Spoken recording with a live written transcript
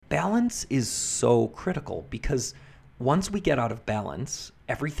Balance is so critical because once we get out of balance,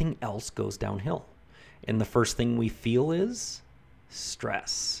 everything else goes downhill. And the first thing we feel is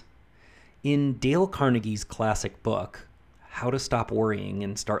stress. In Dale Carnegie's classic book, How to Stop Worrying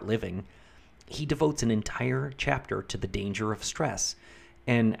and Start Living, he devotes an entire chapter to the danger of stress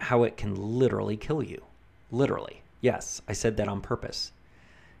and how it can literally kill you. Literally. Yes, I said that on purpose.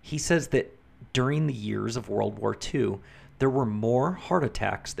 He says that during the years of World War II, there were more heart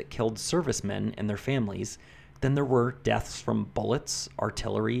attacks that killed servicemen and their families than there were deaths from bullets,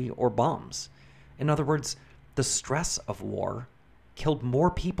 artillery, or bombs. In other words, the stress of war killed more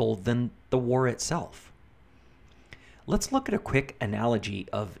people than the war itself. Let's look at a quick analogy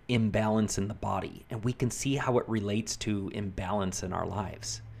of imbalance in the body, and we can see how it relates to imbalance in our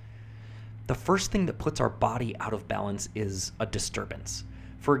lives. The first thing that puts our body out of balance is a disturbance.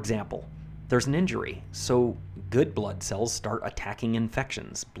 For example, there's an injury, so good blood cells start attacking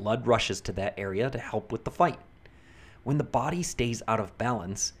infections. Blood rushes to that area to help with the fight. When the body stays out of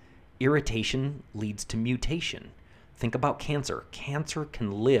balance, irritation leads to mutation. Think about cancer. Cancer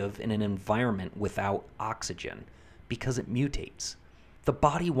can live in an environment without oxygen because it mutates. The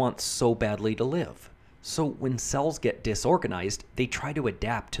body wants so badly to live. So when cells get disorganized, they try to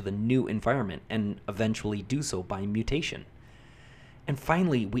adapt to the new environment and eventually do so by mutation. And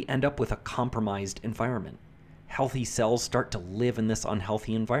finally, we end up with a compromised environment. Healthy cells start to live in this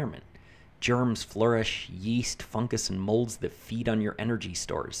unhealthy environment. Germs flourish, yeast, fungus, and molds that feed on your energy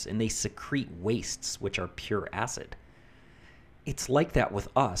stores, and they secrete wastes, which are pure acid. It's like that with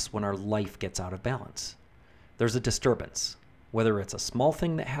us when our life gets out of balance. There's a disturbance, whether it's a small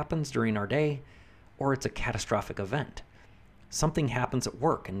thing that happens during our day or it's a catastrophic event. Something happens at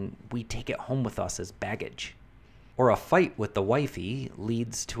work and we take it home with us as baggage. Or a fight with the wifey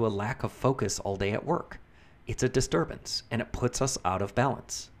leads to a lack of focus all day at work. It's a disturbance and it puts us out of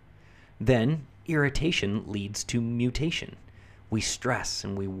balance. Then irritation leads to mutation. We stress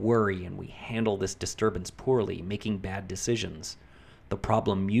and we worry and we handle this disturbance poorly, making bad decisions. The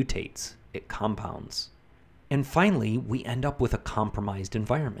problem mutates, it compounds. And finally, we end up with a compromised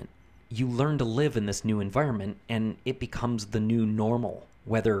environment. You learn to live in this new environment and it becomes the new normal,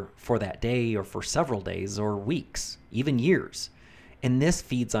 whether for that day or for several days or weeks, even years. And this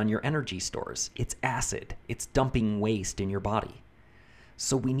feeds on your energy stores. It's acid. It's dumping waste in your body.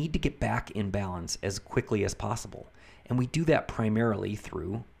 So we need to get back in balance as quickly as possible. And we do that primarily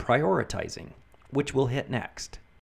through prioritizing, which we'll hit next.